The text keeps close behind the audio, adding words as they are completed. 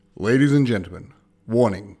Ladies and gentlemen,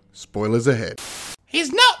 warning, spoilers ahead.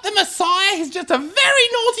 He's not the Messiah, he's just a very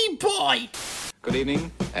naughty boy! Good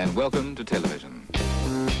evening, and welcome to television.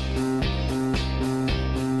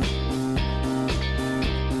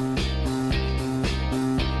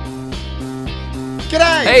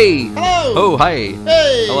 G'day! Hey! Hello! Oh, hey!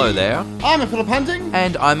 Hey! Hello there. I'm Philip Hunting.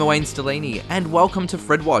 And I'm Wayne Stellini, and welcome to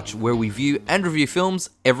Fred Watch, where we view and review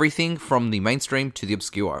films, everything from the mainstream to the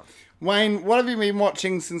obscure. Wayne, what have you been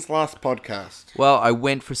watching since last podcast? Well, I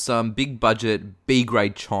went for some big budget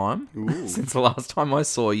B-grade charm since the last time I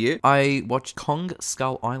saw you. I watched Kong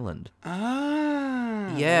Skull Island.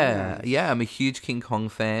 Ah. Yeah, I'm a huge King Kong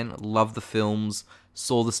fan, love the films,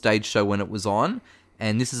 saw the stage show when it was on,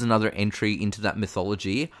 and this is another entry into that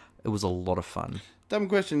mythology. It was a lot of fun. Dumb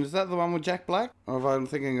question, is that the one with Jack Black? Or am I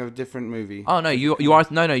thinking of a different movie? Oh no, you are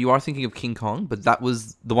thinking of King Kong, but that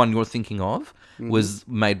was the one you're thinking of was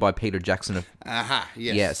made by Peter Jackson. Aha,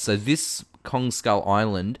 yes. Yeah, so this Kong Skull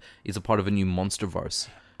Island is a part of a new MonsterVerse.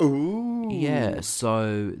 Ooh. Yeah,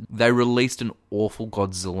 so they released an awful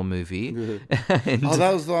Godzilla movie. And Oh,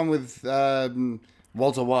 that was the one with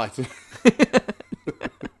Walter White.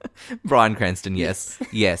 Bryan Cranston, yes.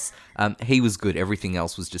 He was good. Everything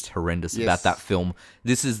else was just horrendous about that film.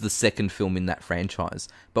 This is the second film in that franchise.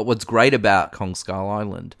 But what's great about Kong Skull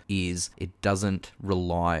Island is it doesn't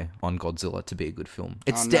rely on Godzilla to be a good film.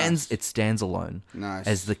 It stands alone,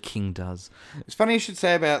 as the king does. It's funny you should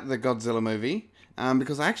say about the Godzilla movie,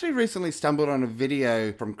 because I actually recently stumbled on a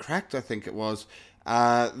video from Cracked, I think it was,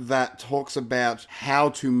 that talks about how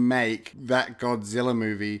to make that Godzilla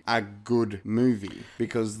movie a good movie,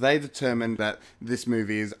 because they determined that this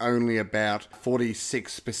movie is only about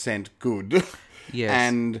 46% good. Yes.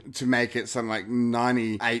 And to make it something like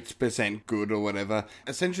 98% good or whatever.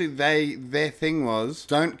 Essentially, their thing was,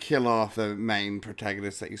 don't kill off the main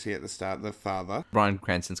protagonist that you see at the start, the father. Bryan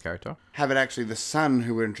Cranston's character. Have it actually the son,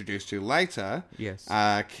 who we're introduced to later,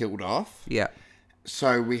 killed off. Yeah.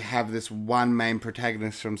 So we have this one main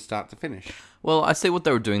protagonist from start to finish. Well, I see what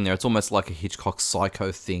they were doing there. It's almost like a Hitchcock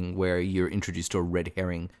Psycho thing where you're introduced to a red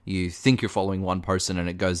herring. You think you're following one person and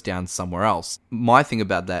it goes down somewhere else. My thing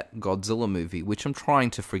about that Godzilla movie, which I'm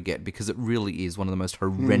trying to forget because it really is one of the most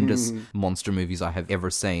horrendous monster movies I have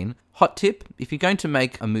ever seen. Hot tip, if you're going to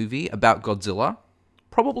make a movie about Godzilla,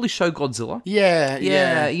 probably show Godzilla.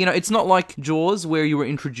 Yeah. You know, it's not like Jaws where you were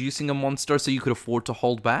introducing a monster so you could afford to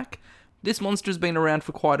hold back. This monster's been around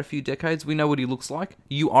for quite a few decades. We know what he looks like.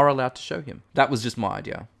 You are allowed to show him. That was just my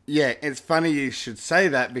idea. Yeah, it's funny you should say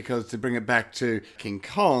that, because to bring it back to King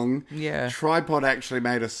Kong, Tripod actually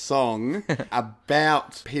made a song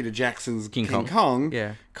about Peter Jackson's King Kong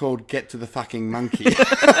called Get to the Fucking Monkey.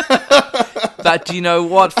 But do you know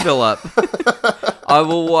what, Philip? I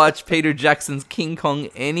will watch Peter Jackson's King Kong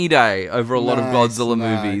any day over a lot of Godzilla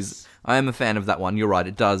movies. I am a fan of that one. You're right.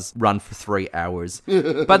 It does run for 3 hours.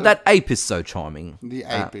 But that ape is so charming. The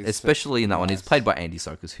ape is especially in that one. He's played by Andy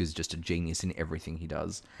Serkis, who's just a genius in everything he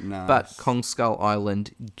does. Nice. But Kong Skull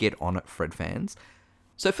Island, get on it, Fred fans.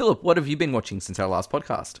 So, Philip, what have you been watching since our last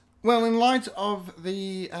podcast? Well, in light of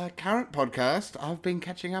the current podcast, I've been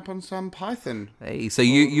catching up on some Python. Hey, so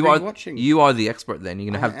you are the expert then.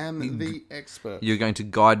 You're going to I am the expert. You're going to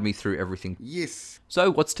guide me through everything. Yes. So,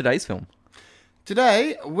 what's today's film?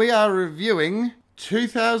 Today, we are reviewing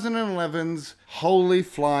 2011's Holy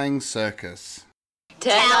Flying Circus.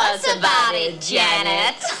 Tell us about it,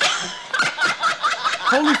 Janet.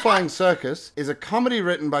 Holy Flying Circus is a comedy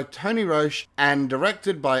written by Tony Roche and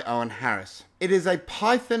directed by Owen Harris. It is a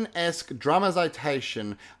Python-esque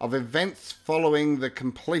dramatization of events following the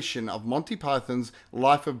completion of Monty Python's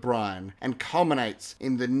Life of Brian, and culminates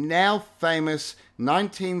in the now famous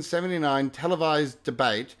 1979 televised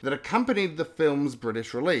debate that accompanied the film's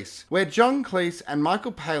British release, where John Cleese and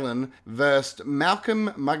Michael Palin versed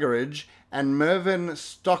Malcolm Muggeridge and Mervyn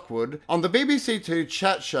Stockwood on the BBC Two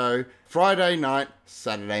chat show Friday night,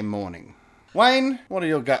 Saturday morning. Wayne, what are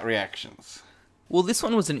your gut reactions? Well, this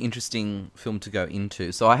one was an interesting film to go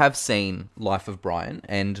into. So I have seen Life of Brian,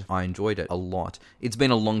 and I enjoyed it a lot. It's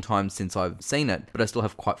been a long time since I've seen it, but I still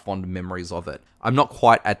have quite fond memories of it. I'm not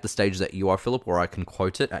quite at the stage that you are, Philip, where I can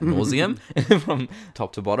quote it ad nauseum from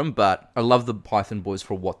top to bottom, but I love the Python boys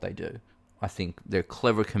for what they do. I think they're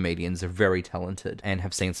clever comedians, they're very talented, and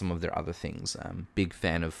have seen some of their other things. Big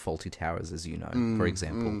fan of Fawlty Towers, as you know, for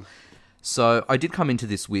example. So I did come into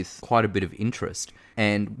this with quite a bit of interest,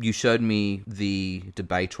 and you showed me the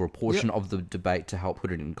debate or a portion of the debate to help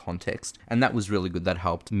put it in context, and that was really good. That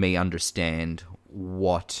helped me understand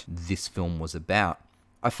what this film was about.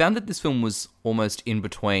 I found that this film was almost in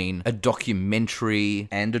between a documentary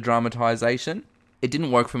and a dramatization. It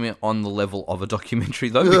didn't work for me on the level of a documentary,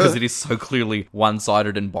 though, because it is so clearly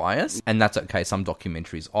one-sided and biased. And that's okay. Some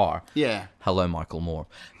documentaries are. Yeah. Hello, Michael Moore.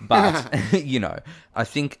 But, I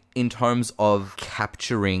think in terms of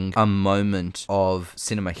capturing a moment of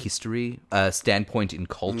cinema history, a standpoint in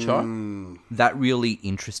culture, that really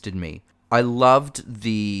interested me. I loved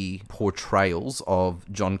the portrayals of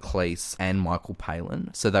John Cleese and Michael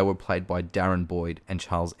Palin. So they were played by Darren Boyd and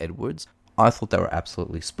Charles Edwards. I thought they were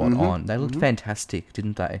absolutely spot on. They looked fantastic,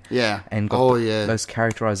 didn't they? Yeah. And got those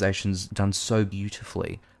characterizations done so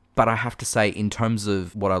beautifully. But I have to say, in terms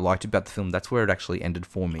of what I liked about the film, that's where it actually ended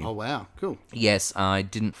for me. Oh, wow. Cool. Yes, I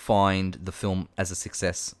didn't find the film as a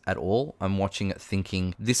success at all. I'm watching it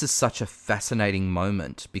thinking, this is such a fascinating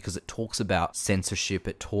moment because it talks about censorship,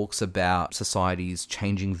 it talks about society's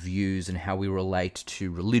changing views and how we relate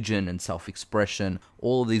to religion and self-expression,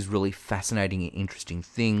 all of these really fascinating and interesting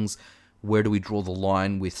things. Where do we draw the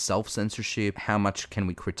line with self-censorship? How much can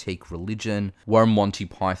we critique religion? Were Monty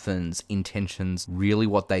Python's intentions really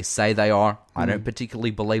what they say they are? I don't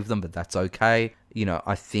particularly believe them, but that's okay.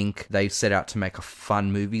 I think they set out to make a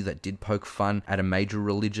fun movie that did poke fun at a major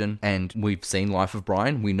religion, and we've seen Life of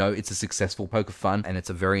Brian. We know it's a successful poke of fun, and it's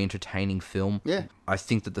a very entertaining film. Yeah. I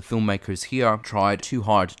think that the filmmakers here tried too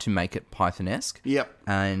hard to make it Python-esque. Yep.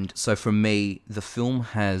 And so for me, the film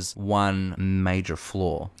has one major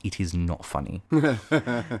flaw. It is not funny.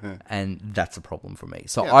 And that's a problem for me.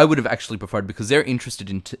 So I would have actually preferred, because they're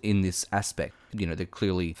interested in this aspect, they're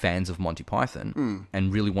clearly fans of Monty Python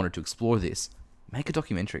and really wanted to explore this. Make a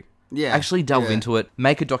documentary. Yeah. Actually delve into it.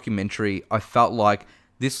 Make a documentary. I felt like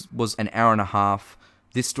this was an hour and a half.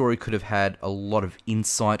 This story could have had a lot of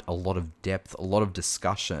insight, a lot of depth, a lot of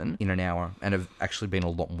discussion in an hour, and have actually been a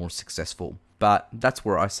lot more successful. But that's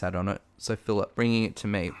where I sat on it. So Philip, bringing it to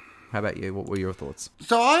me. How about you? What were your thoughts?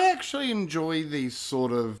 So I actually enjoy these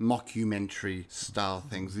sort of mockumentary style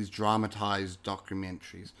things, these dramatized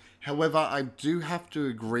documentaries. However, I do have to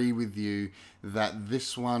agree with you that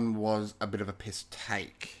this one was a bit of a piss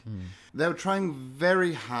take. They were trying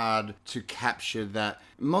very hard to capture that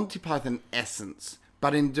Monty Python essence,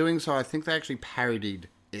 but in doing so, I think they actually parodied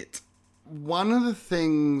it. One of the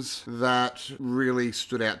things that really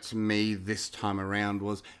stood out to me this time around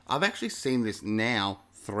was I've actually seen this now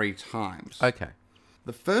 3 times. Okay.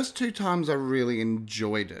 The first 2 times I really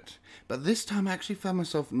enjoyed it, but this time I actually found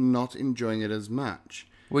myself not enjoying it as much.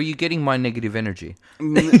 Were you getting my negative energy?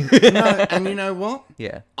 No, and you know what?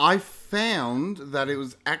 Yeah. I found that it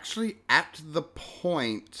was actually at the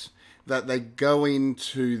point that they go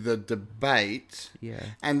into the debate,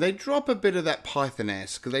 and they drop a bit of that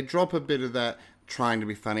Python-esque, they drop a bit of that trying to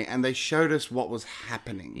be funny, and they showed us what was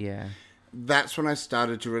happening. Yeah. That's when I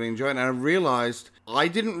started to really enjoy it, and I realised I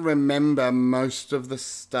didn't remember most of the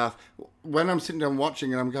stuff. When I'm sitting down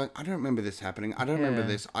watching it, I'm going, I don't remember this happening, I don't remember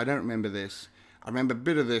this, I don't remember this. I remember a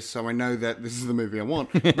bit of this, so I know that this is the movie I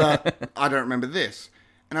want, but I don't remember this.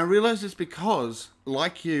 And I realised it's because,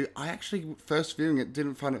 like you, I actually, first viewing it,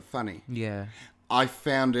 didn't find it funny. Yeah. I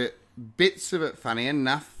found bits of it funny,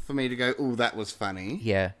 enough for me to go, oh, that was funny.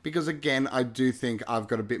 Yeah. Because, again, I do think I've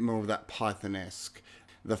got a bit more of that Python-esque.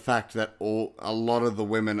 The fact that a lot of the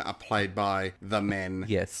women are played by the men.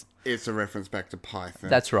 Yes. It's a reference back to Python.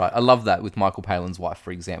 That's right. I love that with Michael Palin's wife,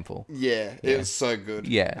 for example. Yeah, it was so good.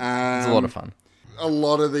 Yeah. It's a lot of fun. A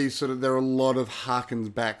lot of these there are a lot of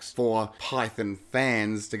harkens backs for Python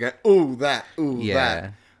fans to go, ooh, that.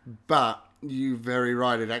 But you're very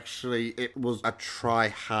right. It was a try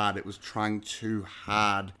hard. It was trying too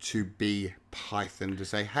hard to be Python, to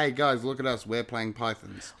say, hey guys, look at us, we're playing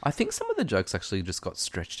Pythons. I think some of the jokes actually just got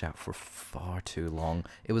stretched out for far too long.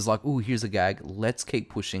 It was like, ooh, here's a gag, let's keep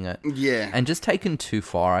pushing it. Yeah. And just taken too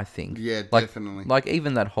far, I think. Yeah, like, definitely. Like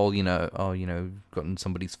even that whole, gotten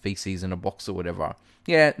somebody's feces in a box or whatever.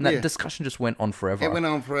 Yeah, and that discussion just went on forever. It went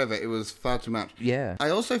on forever. It was far too much. Yeah. I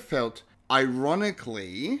also felt,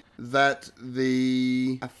 ironically, that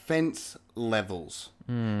the offence levels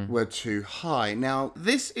were too high. Now,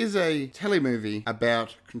 this is a telemovie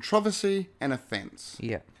about controversy and offence.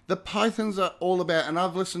 Yeah. The Pythons are all about, and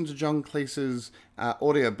I've listened to John Cleese's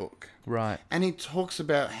audiobook. Right. And he talks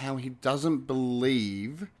about how he doesn't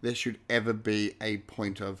believe there should ever be a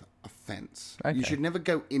point of offence. Okay. You should never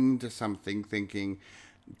go into something thinking,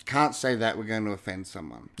 can't say that, we're going to offend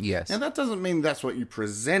someone. Yes. Now, that doesn't mean that's what you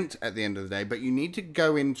present at the end of the day, but you need to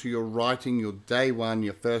go into your writing, your day one,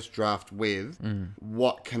 your first draft with,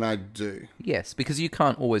 what can I do? Yes, because you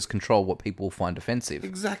can't always control what people find offensive.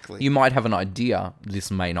 Exactly. You might have an idea, this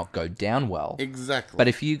may not go down well. Exactly. But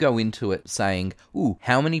if you go into it saying, ooh,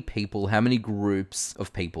 how many people, how many groups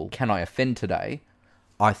of people can I offend today?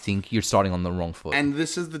 I think you're starting on the wrong foot. And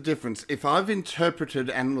this is the difference. If I've interpreted,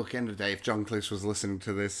 and look, end of the day, if John Cleese was listening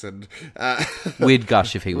to this, and We'd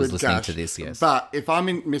gush if he was would listening gush. to this, yes. But if I'm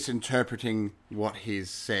misinterpreting what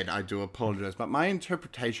he's said, I do apologize. But my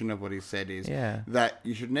interpretation of what he said is that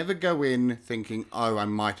you should never go in thinking, oh, I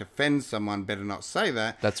might offend someone, better not say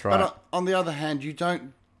that. That's right. But on the other hand, you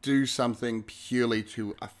don't do something purely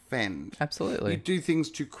to offend. Absolutely. You do things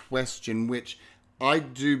to question, which I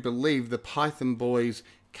do believe the Python Boys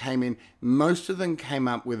came in. Most of them came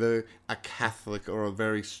up with a Catholic or a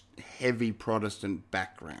very heavy Protestant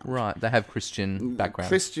background. Right, they have Christian backgrounds.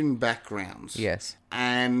 Christian backgrounds. Yes.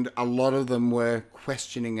 And a lot of them were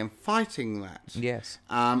questioning and fighting that. Yes.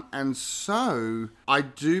 And so I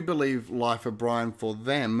do believe Life of Brian for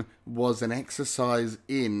them was an exercise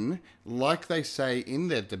in, like they say in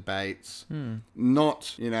their debates,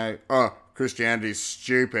 not, oh, Christianity's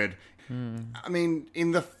stupid. I mean,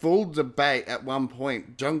 in the full debate at one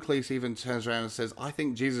point, John Cleese even turns around and says, I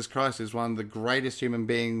think Jesus Christ is one of the greatest human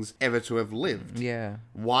beings ever to have lived. Yeah.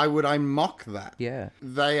 Why would I mock that? Yeah.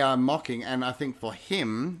 They are mocking, and I think for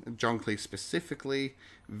him, John Cleese specifically,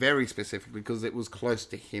 very specifically, because it was close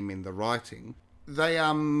to him in the writing, they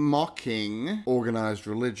are mocking organized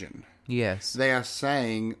religion. Yes. They are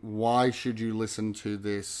saying, why should you listen to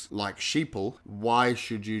this like sheeple? Why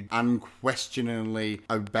should you unquestioningly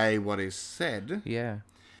obey what is said? Yeah.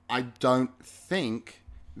 I don't think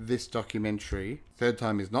this documentary, Third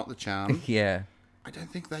Time is Not the Charm, Yeah. I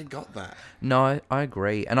don't think they got that. No, I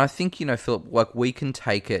agree. And I think, Philip, like we can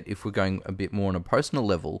take it if we're going a bit more on a personal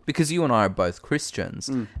level, because you and I are both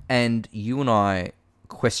Christians, and you and I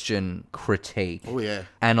question, critique,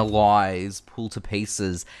 analyze, pull to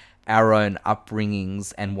pieces our own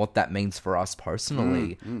upbringings and what that means for us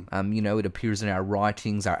personally. It appears in our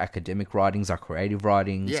writings, our academic writings, our creative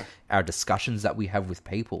writings, our discussions that we have with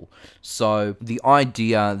people. So the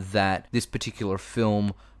idea that this particular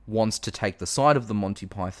film wants to take the side of the Monty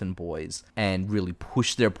Python Boys and really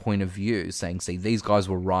push their point of view, saying, see, these guys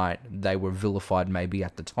were right, they were vilified maybe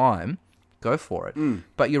at the time, go for it.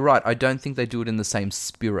 But you're right, I don't think they do it in the same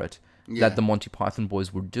spirit that the Monty Python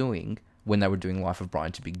Boys were doing when they were doing Life of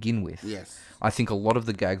Brian to begin with. Yes. I think a lot of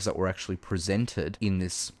the gags that were actually presented in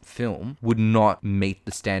this film would not meet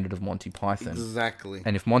the standard of Monty Python. Exactly.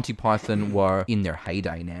 And if Monty Python were in their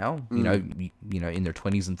heyday now, in their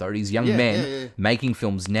 20s and 30s, young men making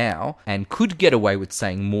films now and could get away with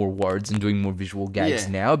saying more words and doing more visual gags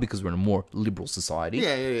now because we're in a more liberal society.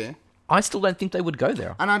 Yeah. I still don't think they would go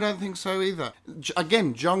there. And I don't think so either.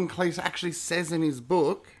 Again, John Cleese actually says in his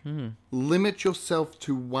book, limit yourself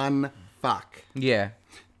to one fuck. Yeah.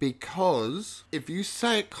 Because if you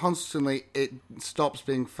say it constantly, it stops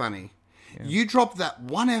being funny. Yeah. You drop that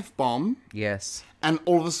one F-bomb. Yes. And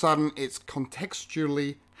all of a sudden, it's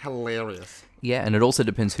contextually hilarious. Yeah, and it also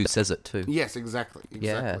depends who says it too. Yes, exactly.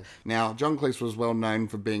 Yeah. Now, John Cleese was well known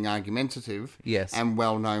for being argumentative. Yes. And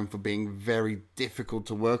well known for being very difficult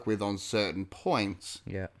to work with on certain points.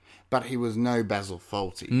 Yeah. But he was no Basil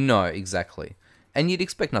Fawlty. No, exactly. And you'd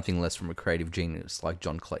expect nothing less from a creative genius like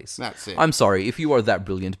John Cleese. That's it. I'm sorry, if you are that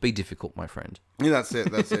brilliant, be difficult, my friend. Yeah, that's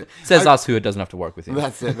it. Says us who doesn't have to work with him.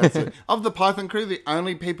 That's it. Of the Python crew, the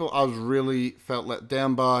only people I was really felt let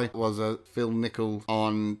down by was Phil Nichol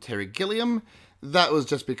on Terry Gilliam. That was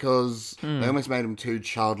just because they almost made him too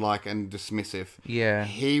childlike and dismissive. Yeah.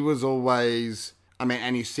 He was always...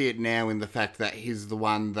 and you see it now in the fact that he's the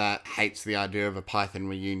one that hates the idea of a Python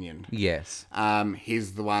reunion. Yes.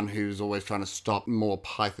 He's the one who's always trying to stop more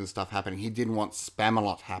Python stuff happening. He didn't want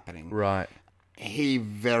Spamalot happening. Right. He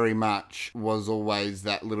very much was always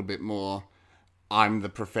that little bit more, I'm the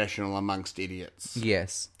professional amongst idiots.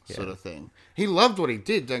 Yes. Sort of thing. He loved what he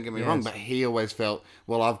did, don't get me wrong, Yes. but he always felt,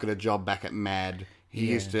 well, I've got a job back at Mad. He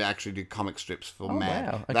used to actually do comic strips for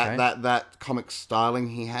Mad. Wow. Okay. That comic styling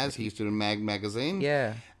he has, he used to do Mag magazine.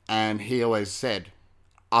 Yeah. And he always said,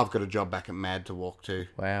 I've got a job back at Mad to walk to.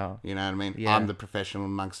 Wow. You know what I mean? Yeah. I'm the professional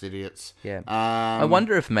amongst idiots. Yeah. I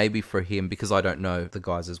wonder if maybe for him, because I don't know the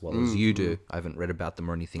guys as well as you do, I haven't read about them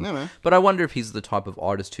or anything. No. But I wonder if he's the type of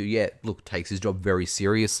artist who, takes his job very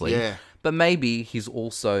seriously. Yeah. But maybe he's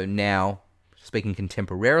also now, speaking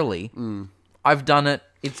contemporarily, I've done it,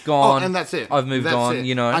 it's gone. Oh, and that's it. I've moved on,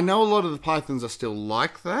 it. I know a lot of the Pythons are still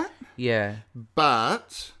like that. Yeah.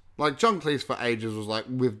 But, like, John Cleese for ages was like,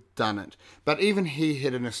 we've done it. But even he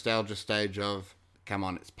hit a nostalgia stage of, come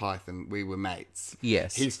on, it's Python, we were mates.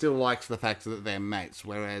 Yes. He still likes the fact that they're mates,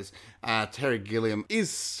 whereas Terry Gilliam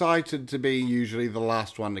is cited to be usually the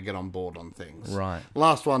last one to get on board on things. Right.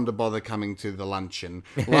 Last one to bother coming to the luncheon.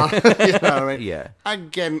 You know what I mean? Yeah.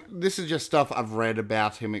 Again, this is just stuff I've read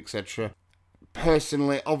about him, etc.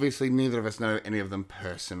 personally. Obviously, neither of us know any of them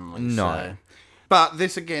personally. No. So. But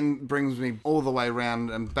this again brings me all the way around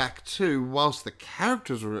and back to, whilst the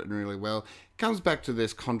characters were written really well, it comes back to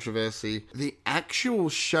this controversy. The actual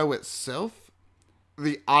show itself,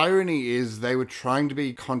 the irony is they were trying to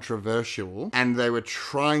be controversial and they were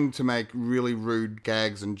trying to make really rude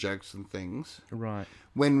gags and jokes and things. Right.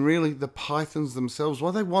 When really the Pythons themselves,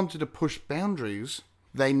 while they wanted to push boundaries,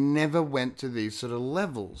 they never went to these sort of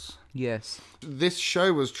levels. Yes. This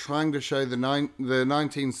show was trying to show the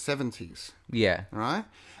 1970s, Yeah. right?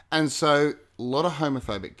 And so a lot of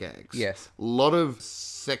homophobic gags. Yes. A lot of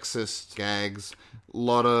sexist gags. A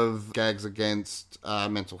lot of gags against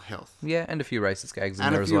mental health. Yeah, and a few racist gags in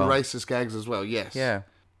And there a as few well. racist gags as well, yes. Yeah.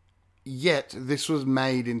 Yet, this was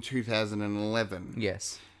made in 2011.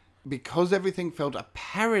 Yes. Because everything felt a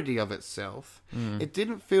parody of itself, it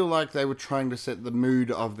didn't feel like they were trying to set the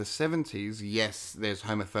mood of the 70s. Yes, there's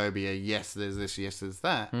homophobia. Yes, there's this. Yes, there's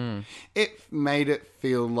that. It made it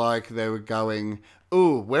feel like they were going,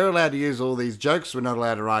 ooh, we're allowed to use all these jokes we're not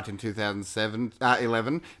allowed to write in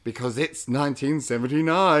 2011 because it's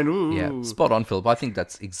 1979. Ooh. Yeah, spot on, Philip. I think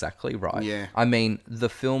that's exactly right. Yeah. I mean, the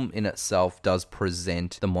film in itself does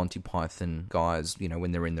present the Monty Python guys, you know,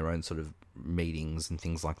 when they're in their own sort of meetings and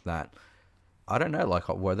things like that. I don't know, like,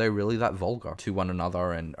 were they really that vulgar to one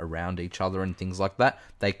another and around each other and things like that?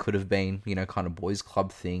 They could have been, you know, kind of boys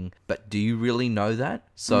club thing, but do you really know that?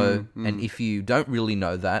 So, and if you don't really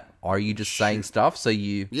know that, are you just saying stuff so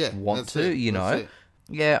you want that's to, it, you that's know? it.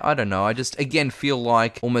 Yeah, I don't know. I just, again, feel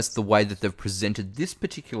like almost the way that they've presented this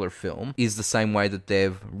particular film is the same way that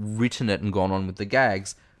they've written it and gone on with the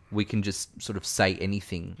gags. We can just sort of say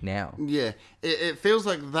anything now. Yeah, it feels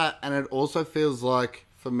like that, and it also feels like,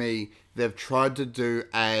 for me, they've tried to do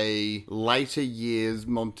a later years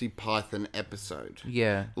Monty Python episode.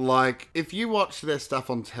 Yeah. Like, if you watch their stuff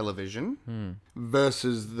on television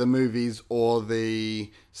versus the movies or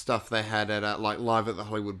the stuff they had at, like, live at the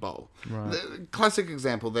Hollywood Bowl. Right. The classic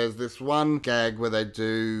example, there's this one gag where they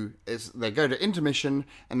go to intermission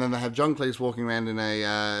and then they have John Cleese walking around in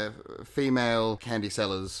a female candy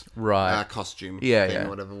seller's costume. Yeah. Or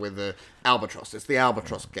whatever, with the albatross. It's the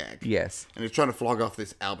albatross gag. Yes. And he's trying to flog off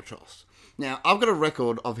this albatross. Now, I've got a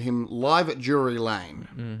record of him live at Drury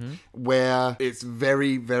Lane, where it's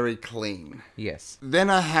very, very clean. Yes. Then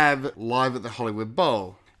I have live at the Hollywood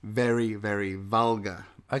Bowl, very, very vulgar.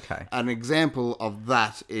 Okay. An example of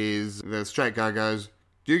that is the straight guy goes,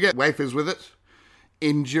 "Do you get wafers with it?"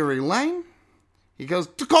 In Drury Lane, he goes,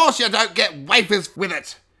 "Of course you don't get wafers with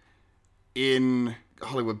it." In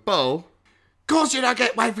Hollywood Bowl, "Of course you don't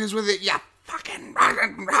get wafers with it, you fucking..."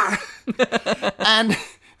 And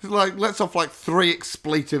like lets off like 3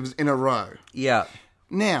 expletives in a row. Yeah.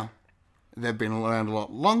 Now, they've been around a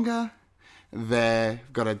lot longer. They've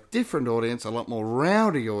got a different audience, a lot more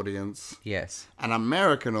rowdy audience, Yes. an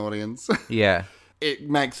American audience. Yeah. It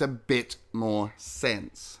makes a bit more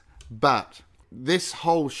sense. But this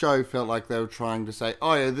whole show felt like they were trying to say,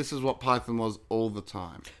 oh yeah, this is what Python was all the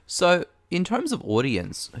time. So, in terms of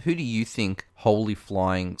audience, who do you think Holy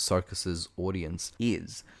Flying Circus's audience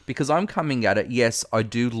is? Because I'm coming at it, yes, I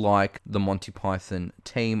do like the Monty Python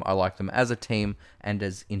team. I like them as a team and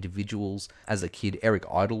as individuals. As a kid, Eric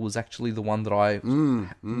Idle was actually the one that I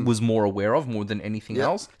was more aware of more than anything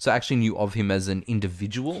else. So I actually knew of him as an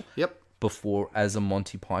individual. Yep. Before as a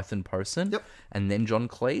Monty Python person. Yep. And then John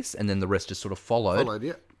Cleese, and then the rest just sort of followed.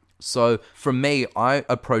 Yeah. So for me, I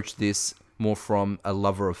approach this more from a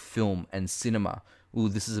lover of film and cinema. Ooh,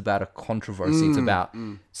 this is about a controversy. It's about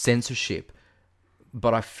censorship.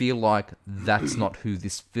 But I feel like that's not who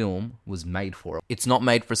this film was made for. It's not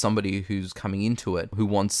made for somebody who's coming into it, who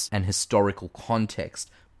wants an historical context.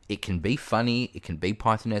 It can be funny, it can be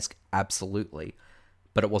Python-esque, absolutely.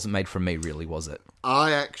 But it wasn't made for me, really, was it?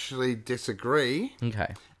 I actually disagree.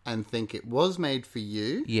 Okay. And think it was made for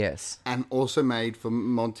you. Yes. And also made for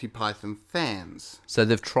Monty Python fans. So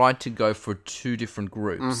they've tried to go for 2 different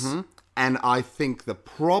groups. And I think the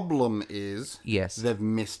problem is Yes. they've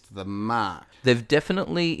missed the mark. They've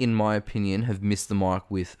definitely, in my opinion, have missed the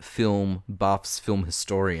mark with film buffs, film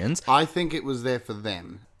historians. I think it was there for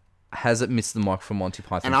them. Has it missed the mark for Monty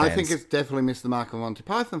Python And fans? I think it's definitely missed the mark of Monty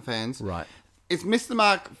Python fans. Right. It's missed the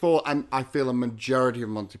mark for, I feel, a majority of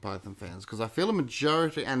Monty Python fans. Because I feel a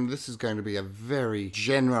majority, and this is going to be a very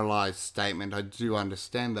generalised statement, I do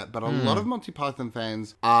understand that, but a lot of Monty Python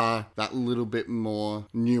fans are that little bit more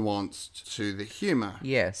nuanced to the humour.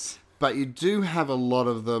 Yes. But you do have a lot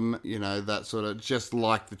of them, you know, that sort of just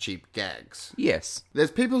like the cheap gags. Yes.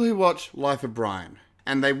 There's people who watch Life of Brian,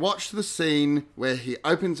 and they watch the scene where he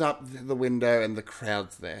opens up the window and the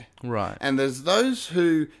crowd's there. Right. And there's those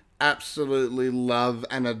who absolutely love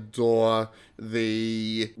and adore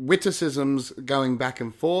the witticisms going back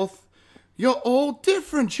and forth. You're all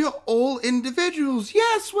different. You're all individuals.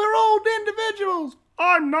 Yes, we're all individuals.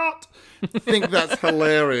 I'm not. Think that's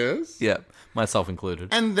hilarious. Yeah, myself included.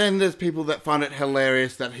 And then there's people that find it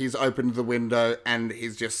hilarious that he's opened the window and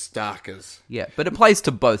he's just starkers. Yeah, but it plays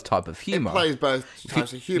to both type of It humor. plays both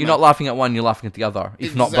types of humour. You're not laughing at one, you're laughing at the other.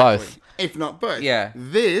 If not Exactly. both. If not both. Yeah.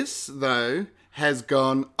 This, though, has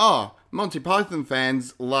gone, Monty Python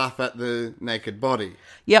fans laugh at the naked body.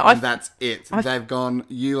 Yeah, and that's it. They've gone,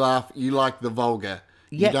 you like the vulgar.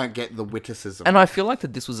 Yeah. You don't get the witticism. And I feel like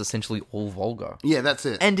that this was essentially all vulgar. Yeah, that's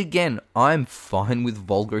it. And again, I'm fine with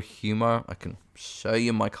vulgar humor. I can show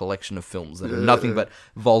you my collection of films that are nothing but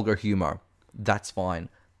vulgar humor. That's fine.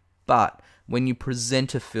 But when you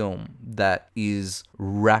present a film that is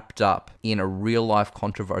wrapped up in a real life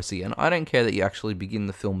controversy, and I don't care that you actually begin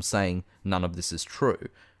the film saying none of this is true,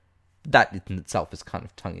 that in itself is kind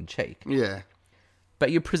of tongue in cheek. Yeah. But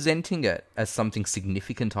you're presenting it as something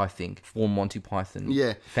significant, I think, for Monty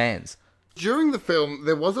Python fans. During the film,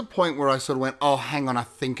 there was a point where I sort of went, hang on, I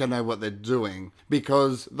think I know what they're doing.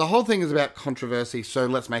 Because the whole thing is about controversy, so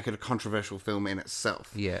let's make it a controversial film in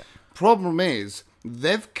itself. Yeah. Problem is,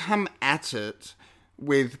 they've come at it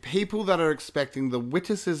with people that are expecting the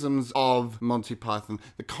witticisms of Monty Python.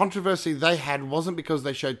 The controversy they had wasn't because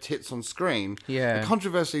they showed tits on screen. Yeah. The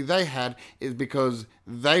controversy they had is because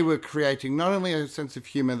they were creating not only a sense of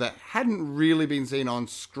humour that hadn't really been seen on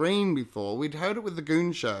screen before. We'd heard it with The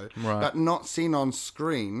Goon Show, but not seen on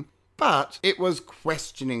screen. But it was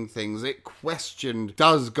questioning things. It questioned,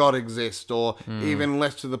 does God exist? Or even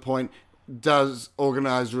less to the point, does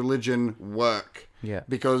organised religion work? Yeah.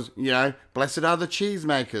 Because, blessed are the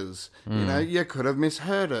cheesemakers. You could have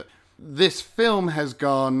misheard it. This film has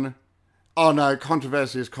gone, oh no,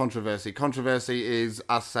 controversy is controversy. Controversy is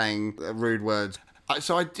us saying rude words.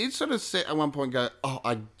 So I did sort of sit at one point and go,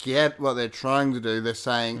 I get what they're trying to do. They're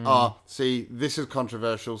saying, see, this is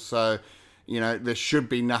controversial, so, there should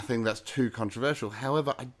be nothing that's too controversial.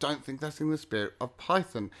 However, I don't think that's in the spirit of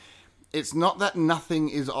Python. It's not that nothing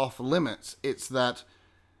is off limits. It's that,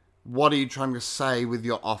 what are you trying to say with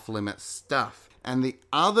your off-limits stuff? And the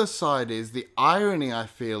other side is, the irony I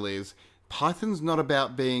feel is, Python's not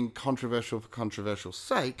about being controversial for controversial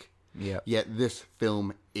sake, yet this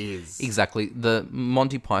film is. Exactly. The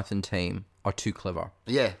Monty Python team are too clever.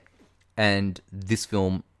 Yeah. And this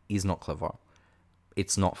film is not clever.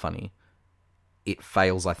 It's not funny. It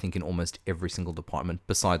fails, I think, in almost every single department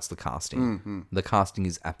besides the casting. Mm-hmm. The casting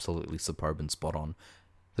is absolutely superb and spot on.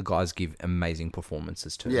 The guys give amazing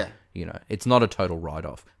performances too. Yeah. It's not a total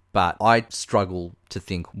write-off. But I struggle to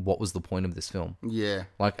think, what was the point of this film? Yeah.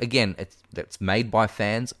 Like, again, it's made by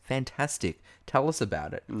fans. Fantastic. Tell us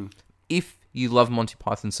about it. If you love Monty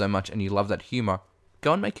Python so much and you love that humour,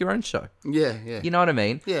 go and make your own show. Yeah, yeah. You know what I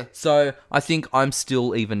mean? Yeah. So I think I'm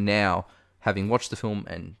still, even now, having watched the film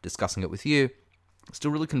and discussing it with you,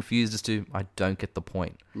 still really confused as to, I don't get the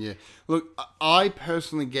point. Yeah. Look, I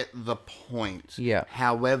personally get the point. Yeah.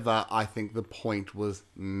 However, I think the point was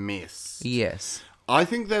missed. Yes. I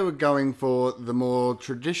think they were going for the more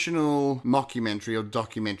traditional mockumentary or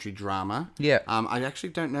documentary drama. Yeah. I actually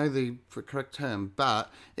don't know the correct term, but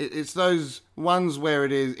it's those ones where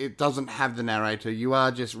it doesn't have the narrator. You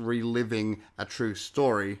are just reliving a true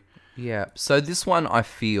story. Yeah. So this one, I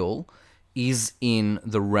feel, is in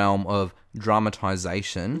the realm of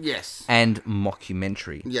dramatization. Yes. And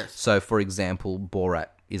mockumentary. Yes. So, for example, Borat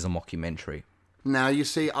is a mockumentary. Now, you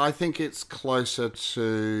see, I think it's closer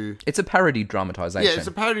to... It's a parody dramatization. Yeah, it's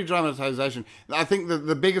a parody dramatization. I think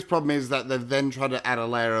the biggest problem is that they've then tried to add a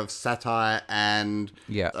layer of satire and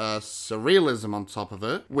surrealism on top of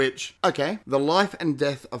it, which, okay, The Life and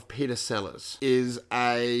Death of Peter Sellers is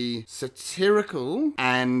a satirical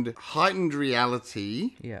and heightened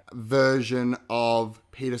reality version of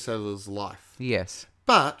Peter Sellers' life. Yes.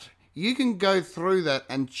 But you can go through that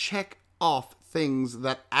and check off things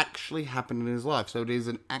that actually happened in his life. So it is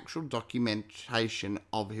an actual documentation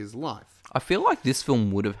of his life. I feel like this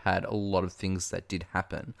film would have had a lot of things that did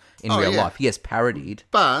happen in real life. Yes, parodied.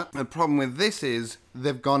 But the problem with this is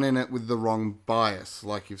they've gone in it with the wrong bias,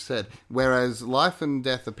 like you've said. Whereas Life and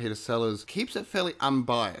Death of Peter Sellers keeps it fairly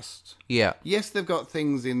unbiased. Yeah. Yes, they've got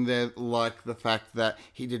things in there like the fact that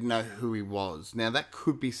he didn't know who he was. Now, that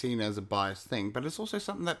could be seen as a biased thing, but it's also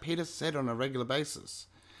something that Peter said on a regular basis.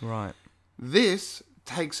 Right. This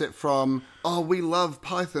takes it from, we love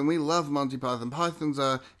Python, we love Monty Python, Pythons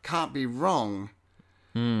can't be wrong.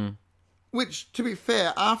 Which, to be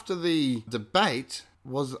fair, after the debate,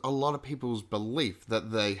 was a lot of people's belief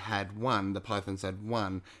that they had won, the Pythons had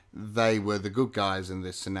won, they were the good guys in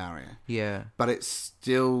this scenario. Yeah. But it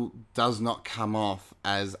still does not come off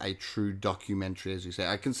as a true documentary, as you say.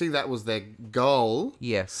 I can see that was their goal.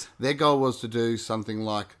 Yes. Their goal was to do something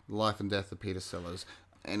like Life and Death of Peter Sellers,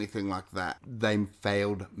 anything like that. They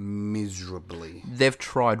failed miserably. They've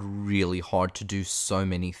tried really hard to do so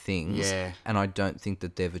many things. Yeah. And I don't think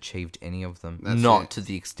that they've achieved any of them. That's Not it. to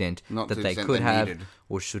the extent Not that to the they extent could they have needed.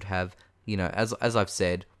 or should have. You know, as I've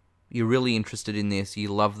said, you're really interested in this, you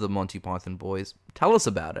love the Monty Python boys, tell us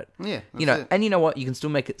about it. Yeah, You know, that's it. and you know what? You can still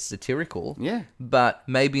make it satirical. Yeah. But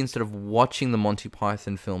maybe instead of watching the Monty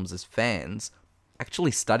Python films as fans,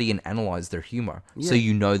 actually study and analyze their humor, so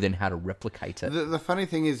you know then how to replicate it. The funny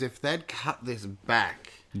thing is, if they'd cut this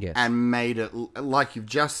back Yes. and made it, like you've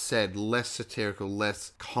just said, less satirical,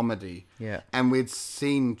 less comedy, Yeah. and we'd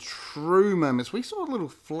seen true moments, we saw little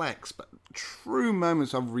flecks, but true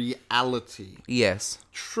moments of reality, Yes.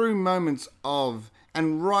 true moments of,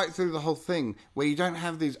 and right through the whole thing, where you don't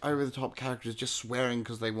have these over-the-top characters just swearing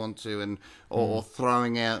because they want to, and or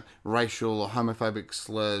throwing out racial or homophobic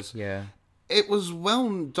slurs. Yeah. It was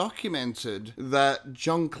well documented that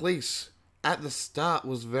John Cleese at the start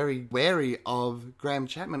was very wary of Graham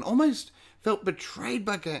Chapman, almost felt betrayed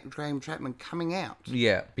by Graham Chapman coming out.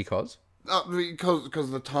 Yeah, because? Because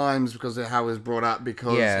of the times, because of how he was brought up,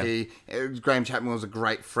 because Graham Chapman was a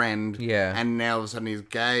great friend, Yeah. and now all of a sudden he's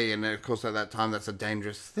gay, and of course at that time that's a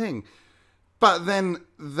dangerous thing. But then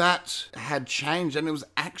that had changed, and it was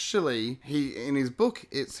actually, in his book,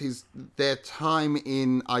 it's their time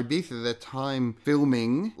in Ibiza, their time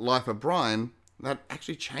filming Life of Brian, that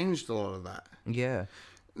actually changed a lot of that. Yeah.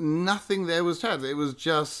 Nothing there was changed. It was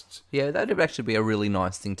just Yeah, that'd actually be a really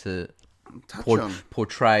nice thing to touch on.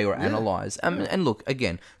 portray or analyze. And look,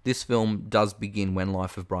 again, this film does begin when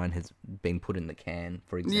Life of Brian has been put in the can,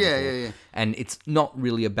 for example. Yeah. And it's not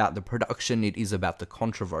really about the production, it is about the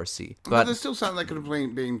controversy. But But there's still something that could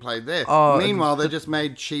have been played there. Oh, Meanwhile, they just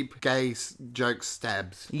made cheap gay joke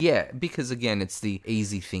stabs. yeah, because again, it's the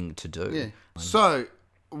easy thing to do. Yeah. So,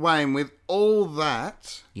 Wayne, with all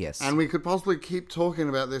that, Yes. and we could possibly keep talking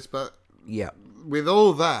about this, but Yeah. with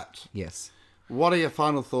all that, Yes. what are your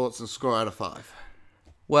final thoughts and score out of 5?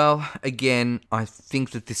 Well, again, I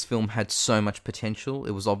think that this film had so much potential.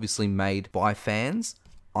 It was obviously made by fans.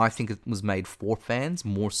 I think it was made for fans,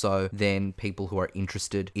 more so than people who are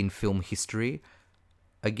interested in film history.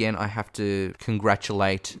 Again, I have to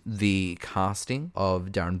congratulate the casting of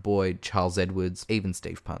Darren Boyd, Charles Edwards, even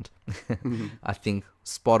Steve Punt. I think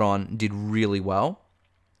spot on, did really well,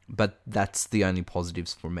 but that's the only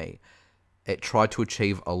positives for me. It tried to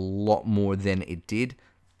achieve a lot more than it did.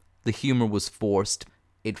 The humor was forced.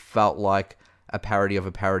 It felt like a parody of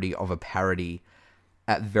a parody of a parody.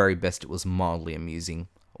 At very best, it was mildly amusing.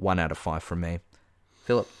 1 out of 5 from me.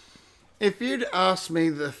 Philip? If you'd asked me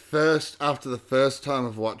after the first time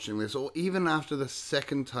of watching this, or even after the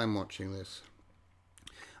second time watching this,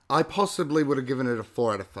 I possibly would have given it a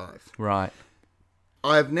 4 out of 5. Right.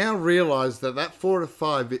 I have now realised that 4 out of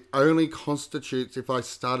 5, it only constitutes if I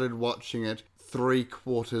started watching it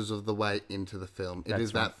 3/4 of the way into the film. It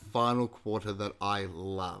is that final quarter that I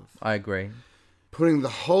love. I agree. Putting the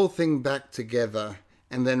whole thing back together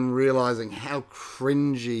and then realising how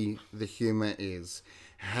cringy the humour is,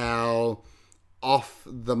 how off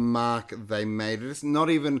the mark they made it. It's not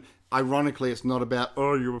even, ironically, it's not about,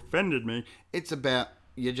 oh, you offended me. It's about,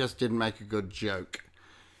 you just didn't make a good joke.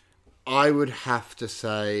 I would have to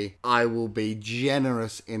say I will be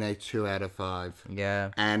generous in a 2 out of 5. Yeah.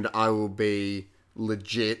 And I will be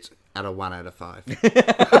legit at a 1 out of 5.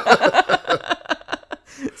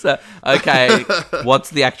 So, okay, what's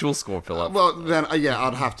the actual score, Philip? Well, then,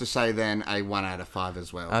 I'd have to say then a 1 out of 5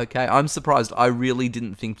 as well. Okay, I'm surprised. I really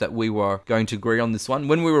didn't think that we were going to agree on this one.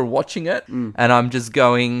 When we were watching it, and I'm just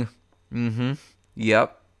going,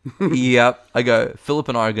 yep. Yep. I go, Philip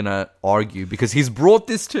and I are going to argue because he's brought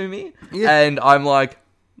this to me, and I'm like,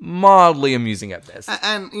 mildly amusing at best.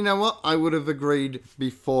 And you know what? I would have agreed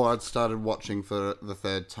before I'd started watching for the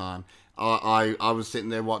third time. I was sitting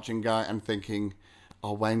there watching and thinking,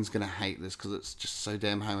 oh, Wayne's going to hate this because it's just so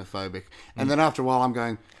damn homophobic. And then after a while I'm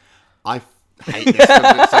going, I hate this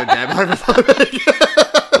because it's so damn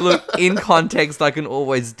homophobic. Look, in context, I can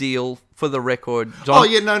always deal. For the record, John... Oh,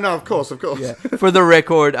 yeah, no, of course. Yeah. For the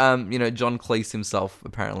record, John Cleese himself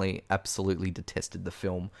apparently absolutely detested the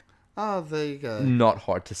film. Oh, there you go. Not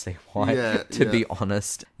hard to see why, to be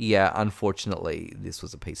honest. Yeah, unfortunately, this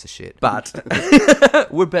was a piece of shit. But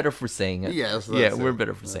we're better for seeing it. Yes, we're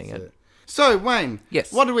better for seeing it. So, Wayne,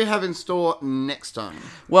 Yes. What do we have in store next time?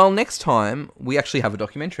 Well, next time, we actually have a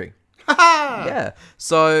documentary. Yeah.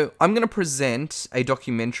 So I'm going to present a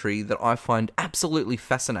documentary that I find absolutely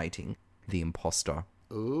fascinating. The Imposter.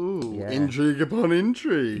 Ooh, intrigue upon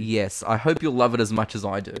intrigue. Yes, I hope you'll love it as much as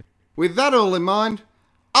I do. With that all in mind,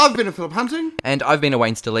 I've been a Philip Hunting. And I've been a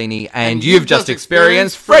Wayne Stellini, and you've just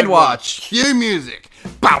experienced Fred Watch. Cue music.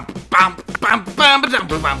 Bum, bum, bum, bum, bum,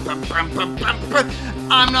 bum, bum, bum, bum, bum, bum.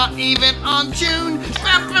 I'm not even on tune.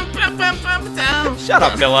 Bum, bum, bum, bum, bum, bum. Shut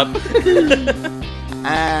up, Philip.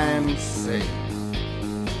 And see.